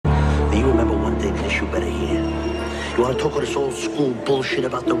You wanna talk all this old school bullshit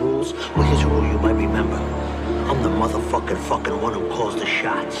about the rules? Well, here's a rule you might remember. I'm the motherfucking one who calls the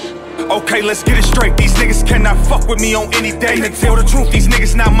shots. Okay, let's get it straight. These niggas cannot fuck with me on any day. To tell the truth, these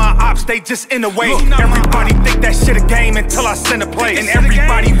niggas not my ops, they just in the way. Everybody think that shit a game until I send a play. And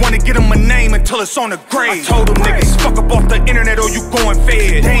everybody wanna get them a name until it's on the grave. I told them niggas, fuck up off the internet or you going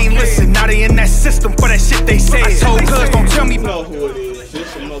fed. They ain't listen, now they in that system for that shit they said. I told cuz, don't tell me. You know who it is.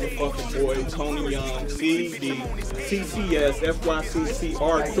 This your motherfucking boy, Tony Young, CD, TTS,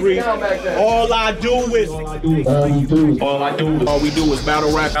 FYCCR3. All I do is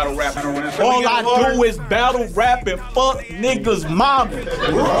battle rap. All I do is battle rap and fuck niggas' mama.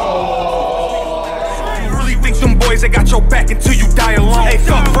 You really think them boys, they got your back until you die alone? Hey,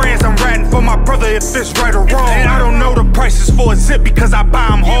 fuck friends, I'm ratting for my brother if it's right or wrong. And I don't know the prices for a zip because I buy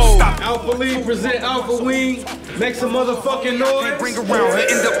them whole. ALPHAWEEN present ALPHAWEEN. Make some motherfucking noise. Bring around and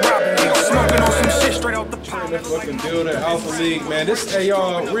end up robbing me. Smoking on some shit straight out the pot. That fucking building, ALPHAWEEN, man. This, hey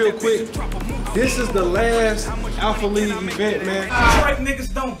y'all, real quick. This is the last ALPHAWEEN event, man. Detroit niggas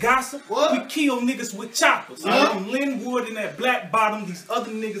don't gossip. What? We kill niggas with choppers. I'm Linwood and that Black Bottom, these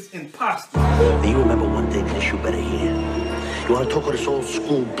other niggas imposters. But you remember one thing that you better hear. You wanna talk all this old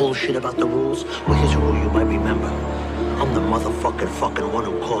school bullshit about the rules? Well, here's a rule you might remember. I'm the motherfucking one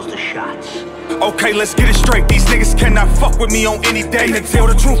who calls the shots. Okay, let's get it straight. These niggas cannot fuck with me on any day. To tell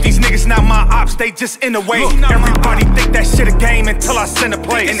the truth, these niggas not my ops, they just in the way. Everybody think that shit a game until I send a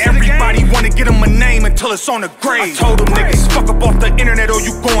play. And everybody wanna get them a name until it's on the grave. I told them niggas, fuck up off the internet or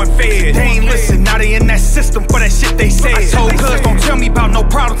you going fed. They ain't listen, now they in that system for that shit they said. I told cuz, don't tell me about no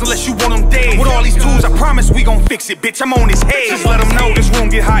problems unless you want them dead. With all these tools, I promise we gon' fix it, bitch, I'm on his head. Just let them know this room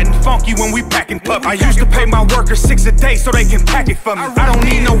get hot and funky when we packing puppy. I used to pay my workers $6 a day so they can pack it for me. I don't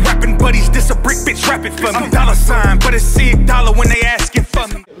need no rapping buddies, this a brick bitch, rap it for me. I'm $, but it's $6 when they asking for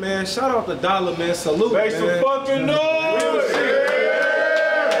me. Man, shout out to Dollar, man. Salute, Make man. some fucking noise!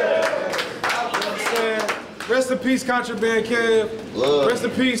 Rest in peace, Contraband Kev. Love. Rest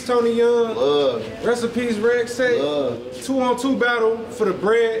in peace, Tony Young. Love. Rest in peace, Rex. Love. 2-on-2 battle for the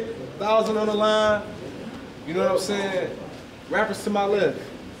bread. 1,000 on the line. You know what I'm saying? Rappers to my left.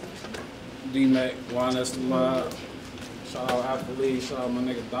 D-Mac, YNS to my. Shout out ALPHAWEEN, shout out my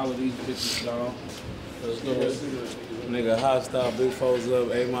nigga Dollar, these bitches, y'all. Let's do it. Nigga, Hostyle, Big Foes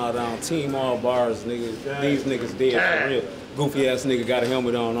Up, 8 Mile Down, Team All Bars, nigga. These niggas dead for real. Goofy ass nigga got a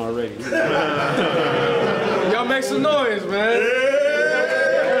helmet on already. Y'all make some noise, man.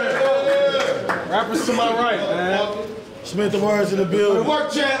 Rappers to my right, man. SMITHOFWORDS in the building.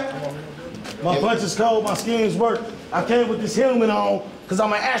 Work, champ. My punch is cold, my schemes work. I came with this helmet on because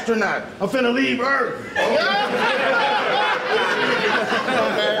I'm an astronaut. I'm finna leave Earth.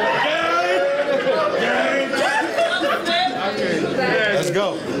 Let's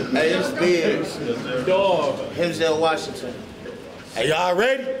go. Hey, it's Biggs. Dog. Himself, Washington. Hey, y'all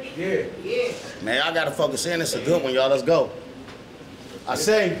ready? Yeah. Man, I gotta focus in. It's a good one, y'all. Let's go. I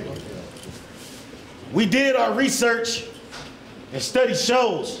say, we did our research and study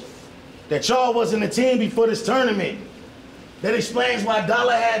shows that y'all wasn't a team before this tournament. That explains why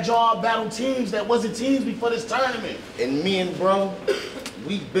Dollar had y'all battle teams that wasn't teams before this tournament. And me and bro,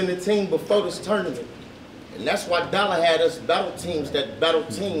 we've been a team before this tournament. And that's why Dollar had us battle teams that battle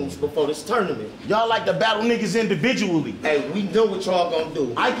teams before this tournament. Y'all like to battle niggas individually. Hey, we know what y'all gonna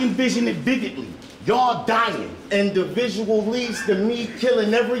do. I can vision it vividly. Y'all dying. Individual leads to me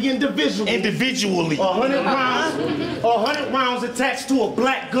killing every individual. Individually. 100 rounds attached to a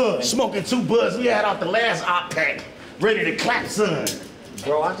black gun. Smoking 2 buds we had out the last op pack. Ready to clap, son.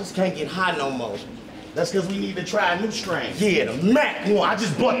 Bro, I just can't get high no more. That's because we need to try a new strain. Yeah, the Mac one. I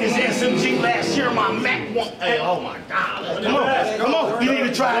just bought this SMG last year, my Mac one. Hey, oh my God. Come on. We need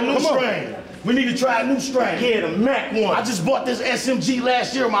to try a new strain. We need to try a new strain. Yeah, the Mac one. I just bought this SMG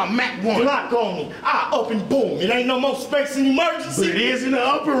last year, my Mac one. Block on me. I up and boom. It ain't no more space in emergency. But it is in the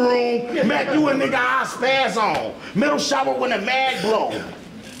upper room. Mac, you a nigga I spaz on. Middle shower when the mag blow.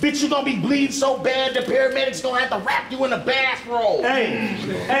 Bitch, you gonna be bleeding so bad, the paramedics gonna have to wrap you in a bathrobe. Hey,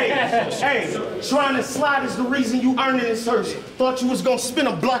 trying to slide is the reason you earning this hearse. Thought you was gonna spin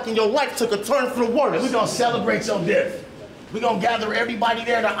a block and your life took a turn for the worse. We gonna celebrate your death. We gonna gather everybody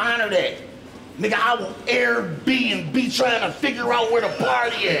there to honor that. Nigga, I will air B and be trying to figure out where the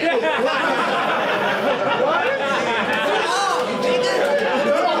party at.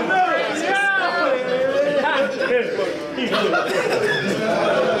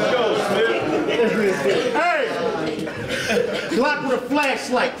 Hey! Glock with a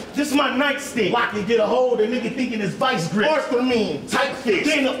flashlight. This is my nightstick. Lock and get a hold of nigga thinking it's vice grip. Orthamine, tight fix.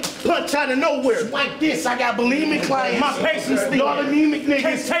 Then a punch out of nowhere. Like this, I got bulimic clients. My patience think y'all anemic niggas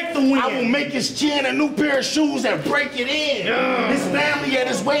can't take the win. I will make his chin a new pair of shoes and break it in. His family at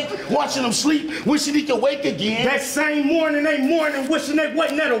his wake, watching him sleep, wishing he could wake again. That same morning, they mourning, wishing they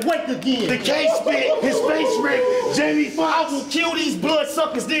wasn't at awake again. The case fit, his face wrecked. Jamie Foxx. I will kill these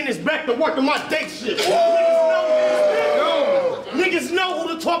bloodsuckers, then it's back to working my day shift. Niggas know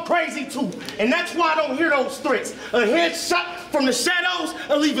who to talk crazy to, and that's why I don't hear those threats. A headshot from the shadows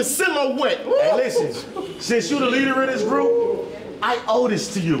will leave a silhouette. Hey, listen, since you the leader of this group, I owe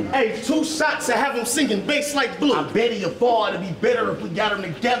this to you. Hey, 2 shots to have him singing bass like Blue. I bet he'll fall. It'd be better if we got him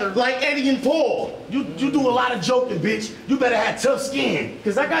together like Eddie and Paul. You do a lot of joking, bitch. You better have tough skin.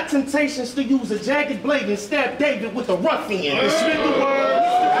 Cause I got temptations to use a jagged blade and stab David with a ruffian. And spit the word,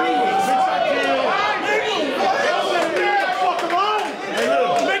 Mr. Piranha.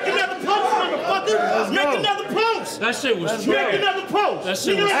 Make another post! That shit was trash. Make another post! That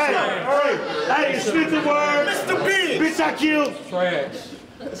shit was trash. Hey, spit the word. Mr. Big! Bitch, I killed. Trash.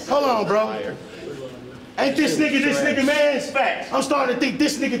 Hold on, bro. Ain't this nigga man's facts. I'm starting to think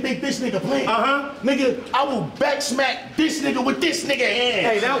this nigga playing. Nigga, I will back smack this nigga with this nigga hand.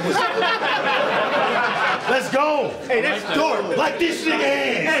 Hey, that was... Let's go. Hey, that's dark. Like this nigga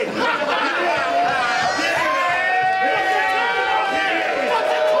hand. Hey.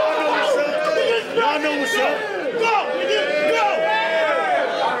 Y'all know what's up. Go, nigga, go!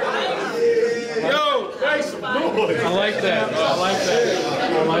 Yo, make some noise. I like that. I like that.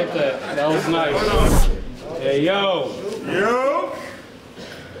 I like that. That was nice. Hey, yo. Yo.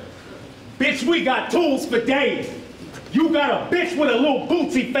 Bitch, we got tools for days. You got a bitch with a little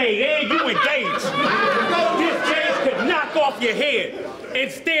bootsy fade, and you engaged. This change could knock off your head.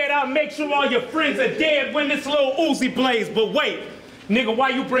 Instead, I'll make sure all your friends are dead when this little Uzi blaze. But wait, nigga, why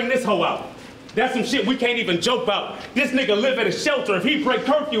you bring this hoe out? That's some shit we can't even joke about. This nigga live at a shelter. If he break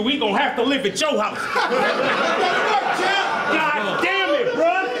curfew, we gonna have to live at your house. God damn it,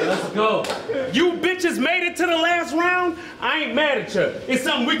 bruh. Let's go. You bitches made it to the last round? I ain't mad at you. It's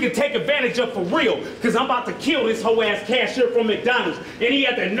something we can take advantage of for real. Cause I'm about to kill this hoe ass cashier from McDonald's. And he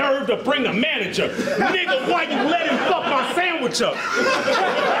had the nerve to bring a manager. Nigga, why you let him fuck my sandwich up?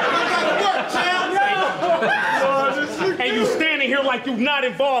 And you standing here like you not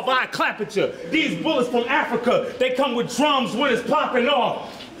involved, I clap at you. These bullets from Africa, they come with drums when it's popping off.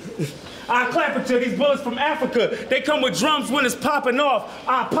 I clap at you. These bullets from Africa, they come with drums when it's popping off.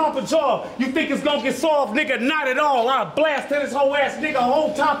 I pop a jaw. You think it's gonna get solved, nigga? Not at all. I blast to this whole ass nigga,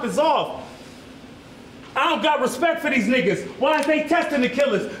 whole top is off. I don't got respect for these niggas. Why is they testing the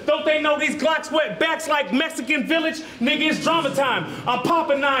killers? Don't they know these Glocks wet backs like Mexican Village? Nigga, it's drama time. I'm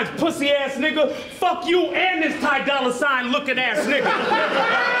popping nines, pussy ass nigga. Fuck you and this Ty Dolla Sign looking ass nigga.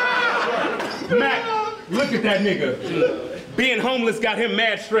 Mac, look at that nigga. Being homeless got him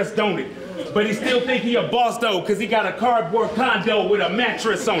mad stressed, don't it? But he still think he a boss though, cause he got a cardboard condo with a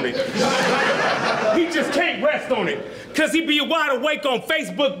mattress on it. He just can't rest on it. Cause he be wide awake on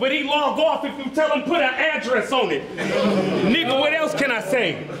Facebook, but he log off if you tell him put an address on it. Nigga, what else can I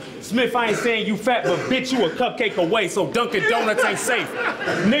say? Smith, I ain't saying you fat, but bitch, you a cupcake away, so Dunkin' Donuts ain't safe.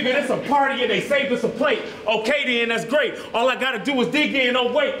 Nigga, this a party and they saved us a plate. Okay then, that's great. All I gotta do is dig in,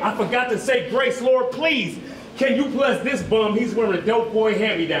 oh wait, I forgot to say grace, Lord, please. Can you bless this bum? He's wearing dope boy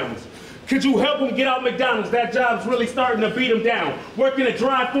hand-me-downs. Could you help him get out McDonald's? That job's really starting to beat him down. Working a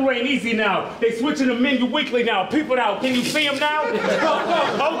drive-thru ain't easy now. They switching the menu weekly now. People out, can you see him now?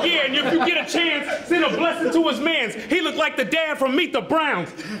 Oh yeah, and if you get a chance, send a blessing to his mans. He look like the dad from Meet the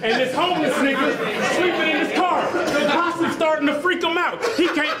Browns. And this homeless nigga sleeping in his car. The posse's starting to freak him out. He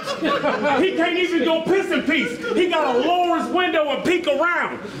can't even go piss in peace. He gotta lower his window and peek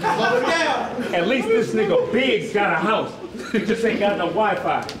around. At least this nigga BIGGZ got a house. He just ain't got no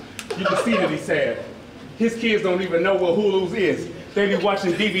Wi-Fi. You can see that he's sad. His kids don't even know what Hulu's is. They be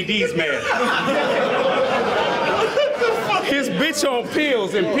watching DVDs, man. His bitch on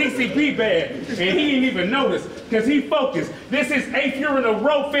pills and PCP bad, and he didn't even notice, cause he focused. This is 8th year in a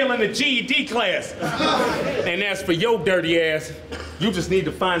row failing the GED class. And as for your dirty ass, you just need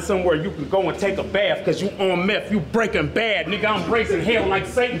to find somewhere you can go and take a bath, cause you on meth, you breaking bad. Nigga, I'm bracing hell like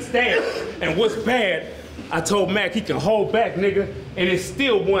Satan's dad. And what's bad, I told Mac he can hold back, nigga, and it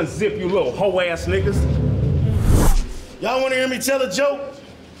still won't zip, you little hoe-ass niggas. Y'all wanna hear me tell a joke?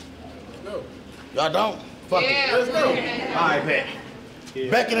 No. Y'all don't? Fuck it. Let's go. All right, bet. Yeah.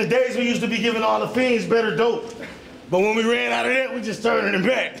 Back in the days, we used to be giving all the fiends better dope. But when we ran out of that, we just turned it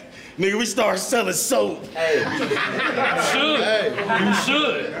back. Nigga, we start selling soap. Hey. You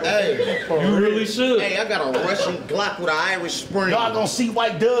should. Hey. You really should. Hey, I got a Russian Glock with an Irish Spring. Y'all gonna see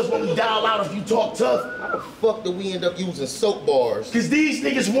white doves when we dial out if you talk tough. How the fuck do we end up using soap bars? Cause these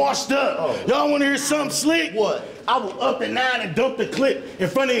niggas washed up. Oh. Y'all wanna hear something slick? What? I will up the 9 and dump the clip in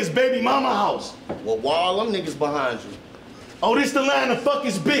front of his baby mama house. Well, why all them niggas behind you? Oh, this the line to fuck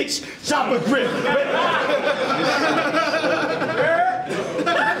his bitch. Chopper grip.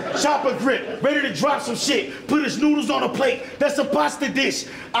 Chopper grip. Ready to drop some shit. Put his noodles on a plate. That's a pasta dish.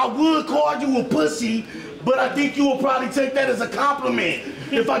 I would call you a pussy, but I think you will probably take that as a compliment.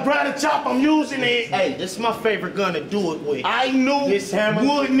 If I grab a chop, I'm using it. Hey, this is my favorite gun to do it with. I knew this hammer,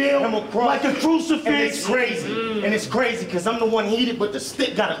 wood nail, hammer cross, like a crucifix. And it's crazy. And it's crazy because I'm the one heated, but the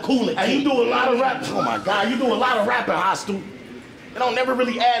stick got a coolant. And you do a lot of rap. Oh my God, you do a lot of rapping, Hostile. It don't never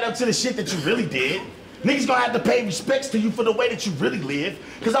really add up to the shit that you really did. Niggas gonna have to pay respects to you for the way that you really live.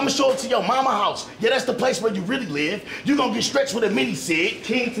 Cause I'ma show it to your mama house. Yeah, that's the place where you really live. You gonna get stretched with a mini cig.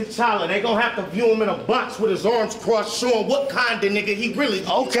 King T'Challa, they gonna have to view him in a box with his arms crossed, showing what kind of nigga he really is.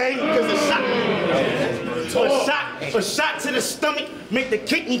 Okay. Cause a shot to the stomach make the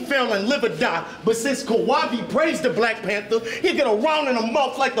kidney fail and liver die. But since Kawavi praised the Black Panther, he get a round in the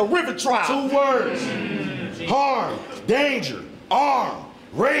mouth like the River Tribe. 2 words. Harm, danger, arm,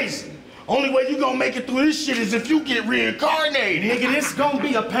 raising. Only way you gonna make it through this shit is if you get reincarnated. Nigga, this gonna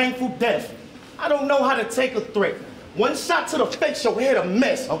be a painful death. I don't know how to take a threat. One shot to the face, your head a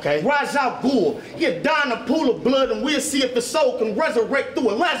mess. Okay. RosA Ghul, he'll die in a pool of blood and we'll see if his soul can resurrect through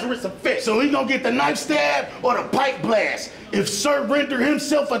a Lazarus effect. So he gonna get the knife stab or the pipe blast. If Sir render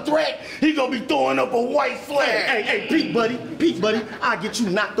himself a threat, he gonna be throwing up a white flag. Hey, Pete buddy, I'll get you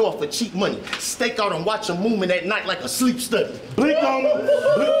knocked off for cheap money. Stake out and watch a movement at night like a sleep study. Blink on me.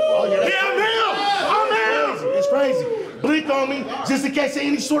 Oh, yeah, I'm him. It's crazy. Blink on me, just in case of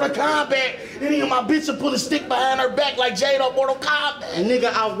any sort of combat. Any of my bitch will pull a stick behind her back like Jade on Mortal Kombat.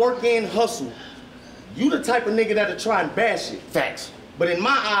 Nigga, I work and hustle. You the type of nigga that'll try and bash it. Facts. But in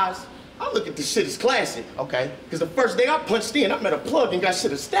my eyes, I look at this shit as classic. Okay. Cause the first day I punched in, I met a plug and got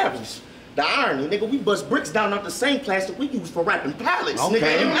shit established. The irony, nigga, we bust bricks down out the same plastic we use for wrapping pallets,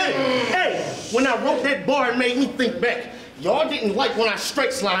 okay. Nigga. Hey, when I wrote that bar, it made me think back. Y'all didn't like when I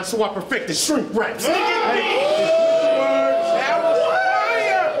stretch line, so I perfected shrink wraps. You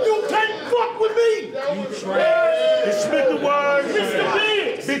can't fuck with me! You trash. It's SMITHOFWORDS. Mr.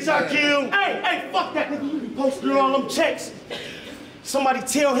 Biggs! Bitch, I kill. Hey, fuck that nigga. You be posting all them checks. Somebody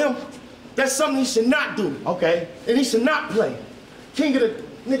tell him that's something he should not do. Okay. And he should not play. King of the,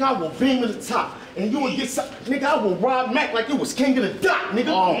 nigga, I will beam to the top. And you will get some, nigga, I will rob Mac like it was king of the dot, nigga.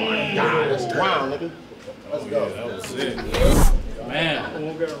 Oh my God, that's wild, nigga. Let's go. That was it. Man.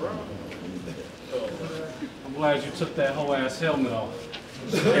 I'm glad you took that whole ass helmet off.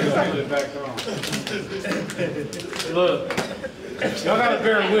 Put it back on. Look, y'all gotta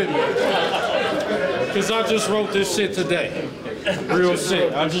bear with me. Cause I just wrote this shit today. Real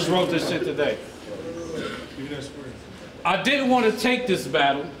shit. I just wrote this shit today. I didn't want to take this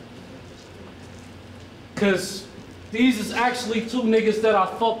battle cause these is actually 2 niggas that I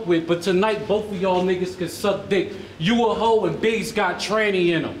fuck with, but tonight both of y'all niggas can suck dick. You a hoe and BIGGZ got tranny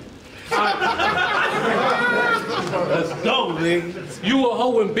in them. Let's go, nigga. You a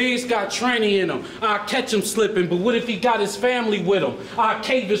hoe and BIGGZ got tranny in him. I'll catch him slipping, but what if he got his family with him? I'll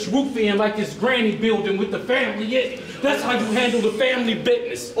cave his roof in like his granny building with the family in it. That's how you handle the family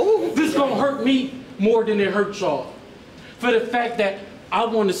business. Ooh, this gonna hurt me more than it hurt y'all. For the fact that I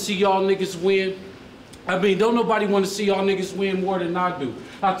wanna see y'all niggas win. I mean, don't nobody want to see y'all niggas win more than I do.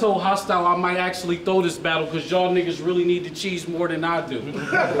 I told HOSTYLE I might actually throw this battle because y'all niggas really need the cheese more than I do.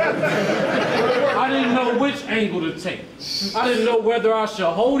 I didn't know which angle to take. I didn't know whether I should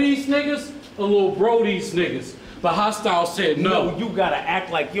hold these niggas or little bro these niggas. But HOSTYLE said no. No, you gotta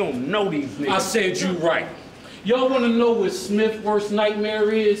act like you don't know these niggas. I said you right. Y'all want to know what Smith's worst nightmare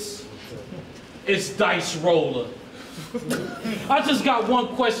is? It's Dice Roller. I just got one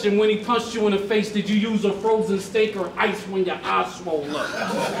question. When he punched you in the face, did you use a frozen steak or ice when your eyes swole up?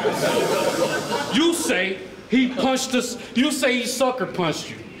 You say he punched us. You say he sucker punched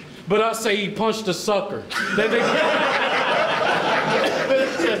you. But I say he punched a sucker. That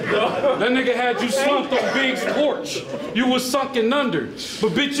nigga had you slumped on BIGGZ porch. You was sunken under.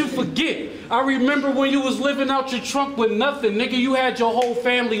 But bitch, you forget. I remember when you was living out your trunk with nothing. Nigga, you had your whole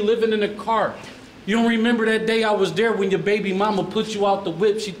family living in a car. You don't remember that day I was there when your baby mama put you out the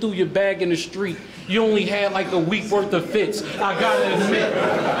whip, she threw your bag in the street. You only had like a week worth of fits. I gotta admit.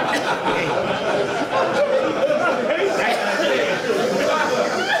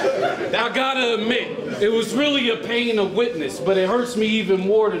 I gotta admit, it was really a pain to witness, but it hurts me even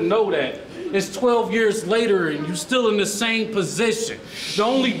more to know that it's 12 years later and you still in the same position. The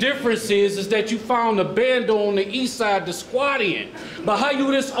only difference is that you found a bando on the east side to squat in. But how you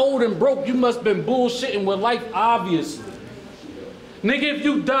this old and broke, you must been bullshitting with life, obviously. Nigga, if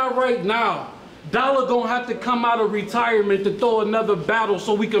you die right now, Dollar gonna have to come out of retirement to throw another battle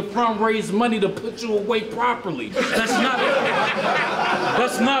so we can fundraise money to put you away properly. That's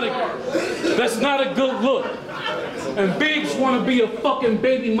not a good look. And BIGGZ wanna be a fucking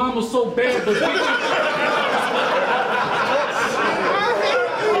baby mama so bad, but BIGGZ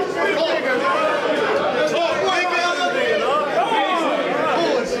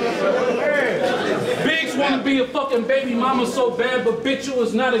wanna be a fucking baby mama so bad, but bitch, you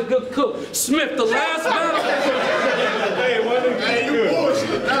is not a good cook. Smith, the last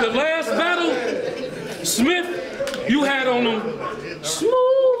battle, Smith, you had on them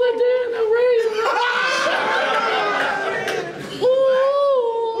smoother than a razor. Ooh,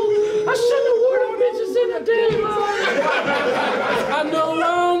 I shouldn't have wore them bitches in the damn line. I know,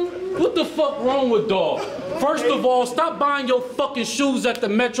 what the fuck wrong with dog? First of all, stop buying your fucking shoes at the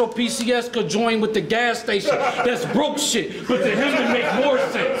Metro PCS could join with the gas station. That's broke shit, but to him it make more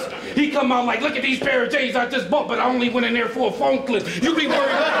sense. He come out like, look at these pair of J's I just bought, but I only went in there for a phone clip. You be worried.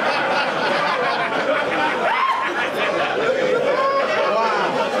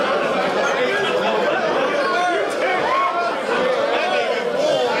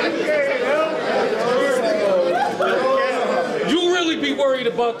 You really be worried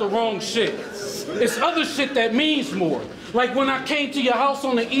about the wrong shit. It's other shit that means more. Like when I came to your house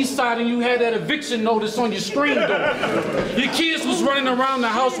on the east side and you had that eviction notice on your screen door. Your kids was running around the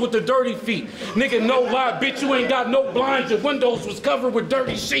house with the dirty feet. Nigga, no lie, bitch, you ain't got no blinds. Your windows was covered with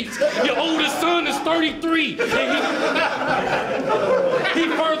dirty sheets. Your oldest son is 33. And he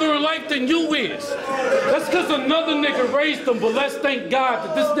further in life than you is. That's because another nigga raised him, but let's thank God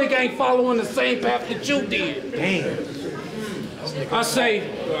that this nigga ain't following the same path that you did. Damn. I say,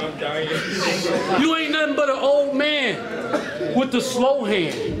 you ain't nothing but an old man with the slow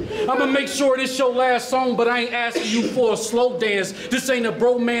hand. I'm gonna make sure this your last song, but I ain't asking you for a slow dance. This ain't a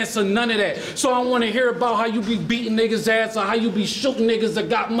bromance or none of that. So I wanna hear about how you be beating niggas' ass or how you be shooting niggas that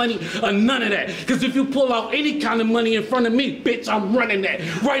got money or none of that. Cause if you pull out any kind of money in front of me, bitch, I'm running that.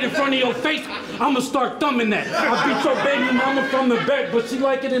 Right in front of your face, I'ma start thumbing that. I beat your baby mama from the back, but she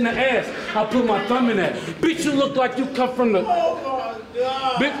like it in the ass. I put my thumb in that. Bitch, you look like you come from the... Oh my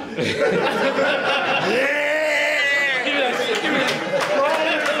God. Bitch. Yeah. Give me that shit, give me that.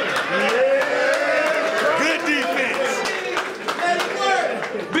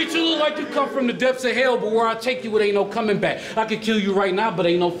 Bitch, you look like you come from the depths of hell, but where I take you, it ain't no coming back. I could kill you right now, but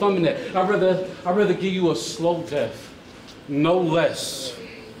ain't no thumbing that. I'd rather give you a slow death, no less.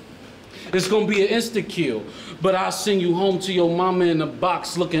 It's gonna be an insta kill, but I'll send you home to your mama in a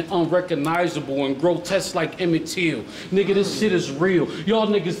box looking unrecognizable and grotesque like Emmett Till. Nigga, this shit is real. Y'all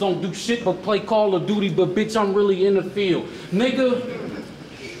niggas don't do shit but play Call of Duty, but bitch, I'm really in the field. Nigga,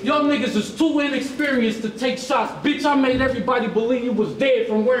 y'all niggas is too inexperienced to take shots. Bitch, I made everybody believe you was dead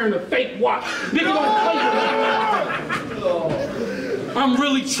from wearing a fake watch. Nigga, don't play with me. I'm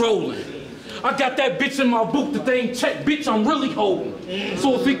really trolling. I got that bitch in my boot that they ain't checked. Bitch, I'm really holding.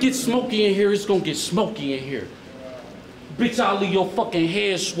 So if it gets smoky in here, it's gonna get smoky in here. Bitch, I'll leave your fucking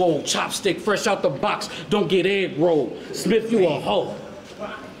head swole. Chopstick fresh out the box. Don't get egg rolled. Smith, you a hoe.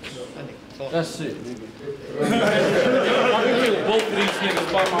 That's it, nigga. I can kill both of these niggas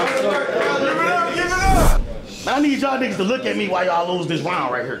by myself. Give it up! I need y'all niggas to look at me while y'all lose this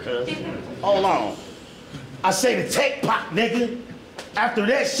round right here, cuz. Hold on. I say the tech pop, nigga. After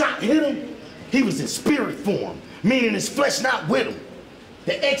that shot hit him, he was in spirit form, meaning his flesh not with him.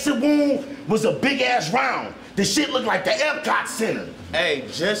 The exit wound was a big ass round. The shit looked like the Epcot Center. Hey,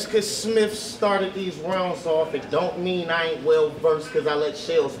 just cause Smith started these rounds off, it don't mean I ain't well versed cause I let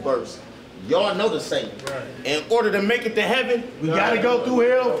shells burst. Y'all know the saying. Right. In order to make it to heaven, we gotta go through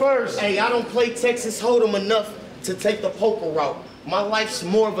hell first. Hey, I don't play Texas Hold'em enough to take the poker route. My life's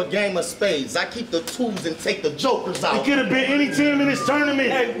more of a game of spades. I keep the twos and take the jokers out. It could have been any team in this tournament.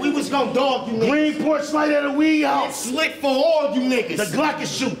 Hey, we was gonna dog you niggas. Green porch light at a weed house. It's slick for all you niggas. The Glock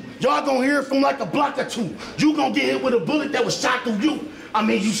is shoot. Y'all gonna hear it from like a block or two. You gonna get hit with a bullet that was shot through you. I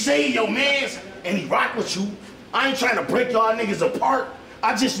mean, you say your mans and he rock with you. I ain't trying to break y'all niggas apart.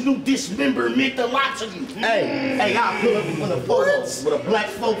 I just knew dismember meant a lot to you. Hey, I pull up with a photo with a black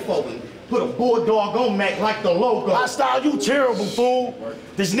fofo and put a bulldog on Mac like the logo. Hostyle, you terrible fool.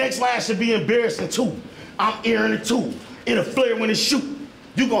 This next line should be embarrassing too. I'm airing it too. It'll flare when it shoot.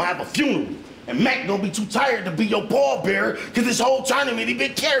 You gonna have a funeral. And Mac gonna be too tired to be your pallbearer, cause this whole tournament he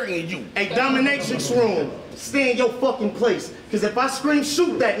been carrying you. Hey, dominatrix room, stay in your fucking place. Cause if I scream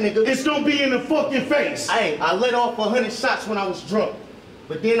shoot that nigga, it's gonna be in the fucking face. Hey, I let off 100 shots when I was drunk.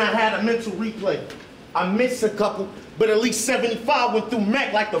 But then I had a mental replay. I missed a couple, but at least 75 went through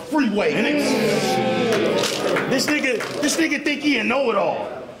Mac like the freeway. And this nigga think he a know-it-all.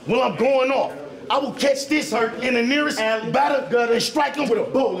 Well, I'm going off. I will catch this hurt in the nearest batter gutter and strike him with a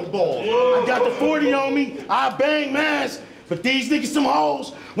bowling ball. I got the 40 on me, I bang mans, but these niggas some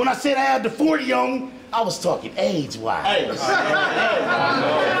hoes. When I said I had the 40 on me, I was talking age-wise. Hey,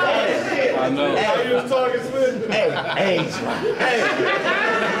 I know. Hey, you was talking Smith? Hey, age-wise.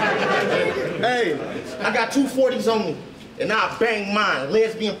 Hey, I got 2 40s on me, and I bang mine,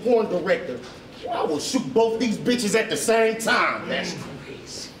 lesbian porn director. I will shoot both these bitches at the same time. That's crazy.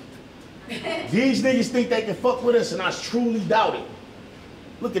 These niggas think they can fuck with us, and I truly doubt it.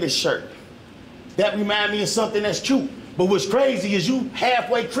 Look at this shirt. That remind me of something that's cute. But what's crazy is you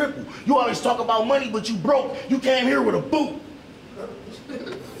halfway crippled. You always talk about money, but you broke. You came here with a boot.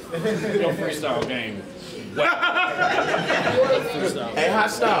 Your freestyle game. Hey,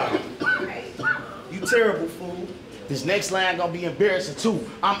 HOSTYLE. You terrible fool. This next line gonna be embarrassing too.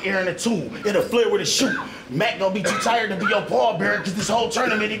 I'm airing a tune. It'll flare with a shoot. Mac gonna be too tired to be your pallbearer because this whole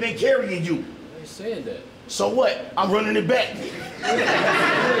tournament he been carrying you. They said that. So what? I'm running it back. No,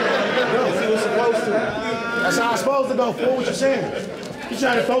 he was supposed to. That's how I'm supposed to go, fool. What you saying? You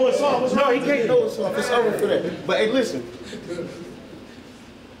trying to throw us off? What's No, wrong? he can't throw us off. It's over for that. But hey, listen.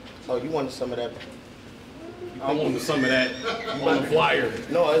 Oh, you wanted some of that? I wanted some of that on the flyer.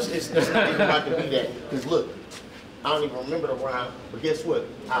 No, it's not even about to be that. Because look, I don't even remember the round, but guess what?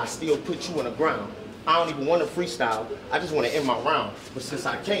 I still put you in the ground. I don't even want to freestyle. I just want to end my round. But since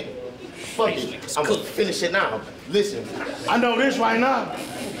I can't, fuck it. I'm going to finish it now. Listen. I know this right now.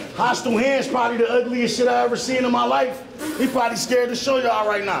 Hostile Hand's probably the ugliest shit I ever seen in my life. He probably scared to show y'all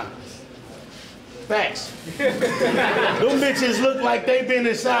right now. Facts. Them bitches look like they been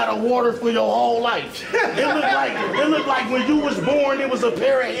inside of water for your whole life. It looked like when you was born, it was a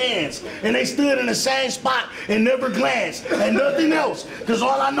pair of hands, and they stood in the same spot and never glanced, and nothing else. Cause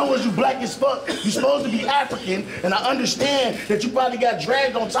all I know is you black as fuck. You supposed to be African, and I understand that you probably got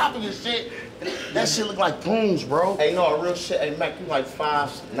dragged on top of your shit. That shit look like prunes, bro. Hey, no, real shit. Hey, Mac, you like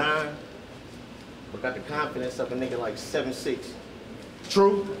 5'9", but got the confidence of a nigga like 7'6".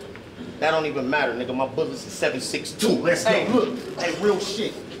 True. That don't even matter, nigga. My bullets is 7'6". Let's go. Hey, look. Hey, real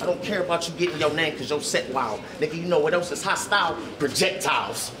shit. I don't care about you getting your name because your set wild. Nigga, you know what else is HOSTYLE?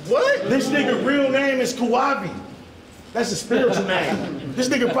 Projectiles. What? This nigga real name is Kawabi. That's a spiritual name. This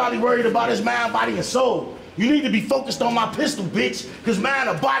nigga probably worried about his mind, body, and soul. You need to be focused on my pistol, bitch, because mine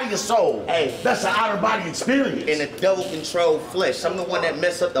a body and soul. Hey. That's an outer body experience. In a devil-controlled flesh. I'm the one that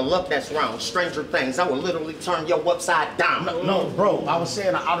mess up the luck that's round. Stranger things. I will literally turn your upside down. No, bro, I was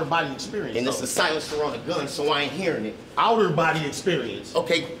saying an outer body experience. And it's a silencer on a gun, so I ain't hearing it. Outer body experience.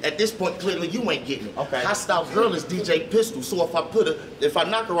 Okay, at this point, clearly you ain't getting it. Okay. HOSTYLE girl is DJ Pistol, so if I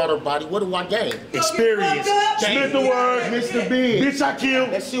knock her out her body, what do I gain? Experience. SMITHOFWORDS, Mr. Big. Bitch, I killed.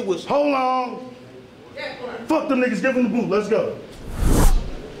 That shit was... Hold on. Fuck them niggas, give them the boot, let's go.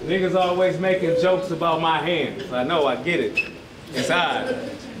 Niggas always making jokes about my hands. I know, I get it. It's odd.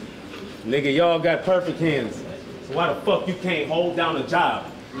 Nigga, y'all got perfect hands. So why the fuck you can't hold down a job?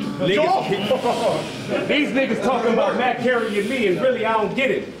 Niggas, these niggas talking about Mac carrying me, and really I don't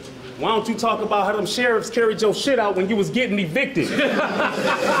get it. Why don't you talk about how them sheriffs carried your shit out when you was getting evicted?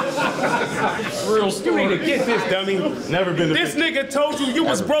 Real story. You need to get this, dummy. Never been This nigga told you you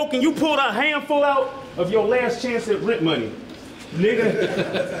was broke and you pulled a handful out of your last chance at rent money.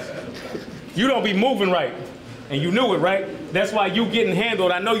 Nigga, you don't be moving right. And you knew it, right? That's why you getting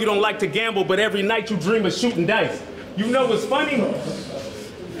handled. I know you don't like to gamble, but every night you dream of shooting dice. You know what's funny?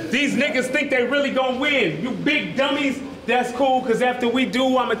 These niggas think they really gonna win. You big dummies. That's cool, because after we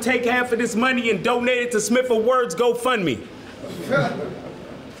do, I'ma take half of this money and donate it to SMITHOFWORDS GoFundMe.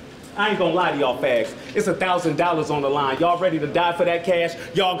 I ain't gonna lie to y'all fags. It's $1,000 on the line. Y'all ready to die for that cash?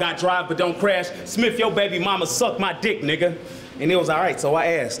 Y'all got drive but don't crash? Smith, your baby mama sucked my dick, nigga. And it was all right, so I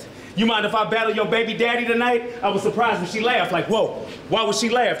asked, you mind if I battle your baby daddy tonight? I was surprised when she laughed, like, whoa, why would she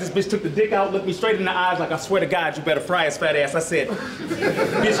laugh? This bitch took the dick out, looked me straight in the eyes like, I swear to God, you better fry his fat ass. I said,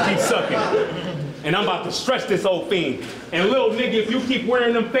 bitch, keep sucking. And I'm about to stretch this old fiend. And little nigga, if you keep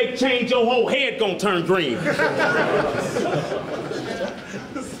wearing them fake chains, your whole head gonna turn green.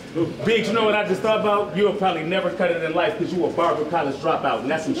 Biggs, you know what I just thought about? You'll probably never cut it in life because you a Barber College dropout, and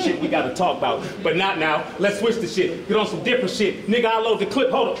that's some shit we gotta talk about. But not now. Let's switch the shit. Get on some different shit. Nigga, I load the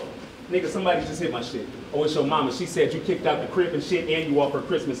clip. Hold up. Nigga, somebody just hit my shit. Oh, it's your mama. She said you kicked out the crib and shit and you off her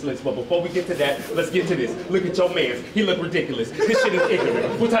Christmas list. But before we get to that, let's get to this. Look at your man. He look ridiculous. This shit is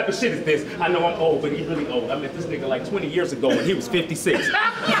ignorant. What type of shit is this? I know I'm old, but he really old. I met this nigga like 20 years ago when he was 56.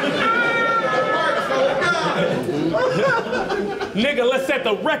 Nigga, let's set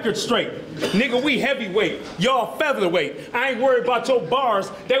the record straight. Nigga, we heavyweight. Y'all featherweight. I ain't worried about your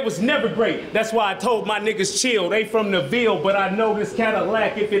bars. They was never great. That's why I told my niggas chill. They from the Ville, but I know this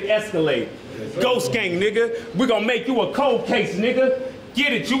Cadillac if it escalate. Ghost gang, nigga. We gonna make you a cold case, nigga.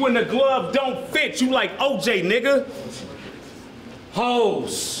 Get it, you in the glove don't fit. You like OJ, nigga.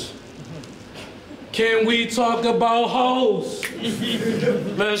 Hoes. Can we talk about hoes?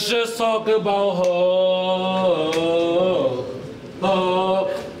 Let's just talk about hoes.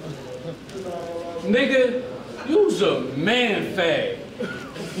 Nigga, you's a man fag.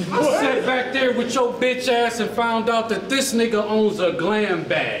 I sat back there with your bitch ass and found out that this nigga owns a glam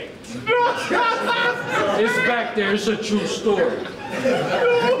bag. It's back there, it's a true story.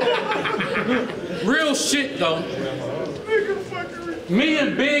 Real shit though. Me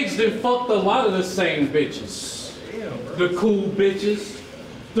and BIGGZ done fucked a lot of the same bitches. The cool bitches,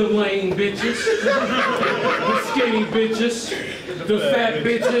 the lame bitches, the skinny bitches, the fat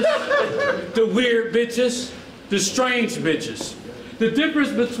bitches, the weird bitches, the strange bitches. The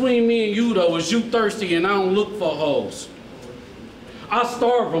difference between me and you though is you thirsty and I don't look for hoes. I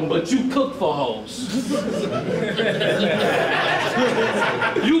starve them, but you cook for hoes.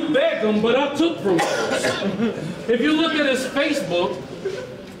 You beg them, but I took from hoes. If you look at his Facebook,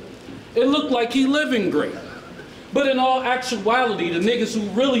 it looked like he living great. But in all actuality, the niggas who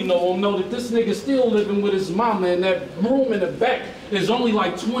really know him know that this nigga still living with his mama and that room in the back is only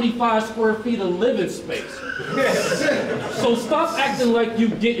like 25 square feet of living space. So stop acting like you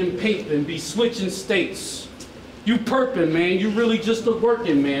getting paper and be switching states. You perping, man. You really just a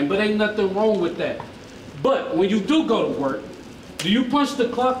working man, but ain't nothing wrong with that. But when you do go to work, do you punch the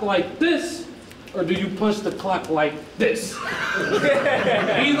clock like this, or do you punch the clock like this?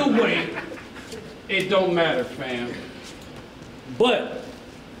 Either way, it don't matter, fam. But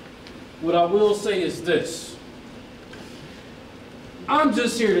what I will say is this. I'm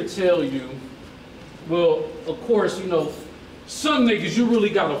just here to tell you, well, of course, you know, some niggas, you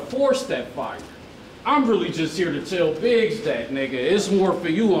really gotta force that fire. I'm really just here to tell BIGGZ that, nigga, it's more for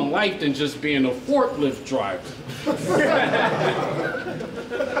you in life than just being a forklift driver.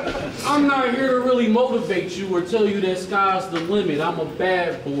 I'm not here to really motivate you or tell you that sky's the limit. I'm a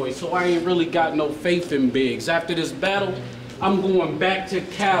bad boy, so I ain't really got no faith in BIGGZ. After this battle, I'm going back to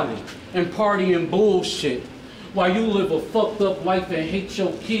Cali and partying bullshit. While you live a fucked up life and hate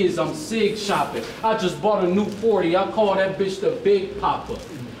your kids, I'm SIG shopping. I just bought a new 40. I call that bitch the Big Papa.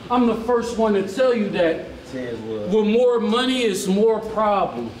 I'm the first one to tell you that with more money is more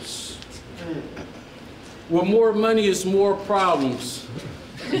problems. With more money is more problems.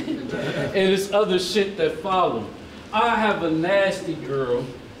 And it's other shit that follow. I have a nasty girl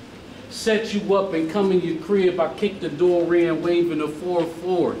set you up and come in your crib. I kick the door in waving the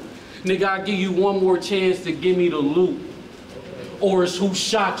 4-4. Nigga, I give you one more chance to give me the loot. Or it's who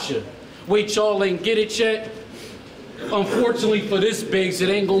shot you. Wait, y'all ain't get it yet? Unfortunately for this BIGGZ, it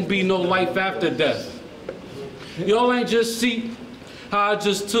ain't gonna be no life after death. Y'all ain't just see how I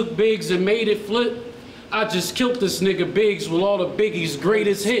just took BIGGZ and made it flip? I just killed this nigga BIGGZ with all the Biggie's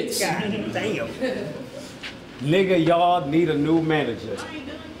greatest hits. God damn. Nigga, y'all need a new manager.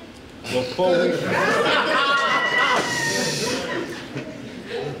 Before we...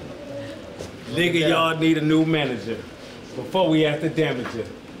 Nigga, y'all need a new manager. Before we have to damage it.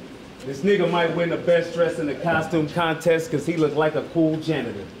 This nigga might win the best dress in the costume contest because he look like a cool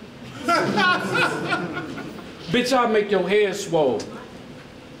janitor. Bitch, I'll make your head swole.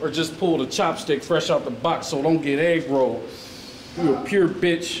 Or just pull the chopstick fresh out the box so don't get egg rolled. You a pure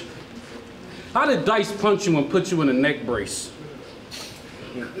bitch. How did Dice punch you and put you in a neck brace?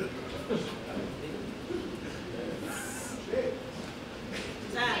 You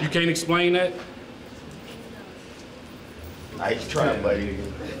can't explain that? Nice try, buddy.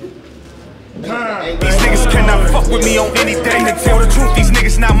 These niggas cannot fuck with me on any day. To tell the truth, these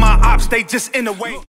niggas not my ops, they just in the way.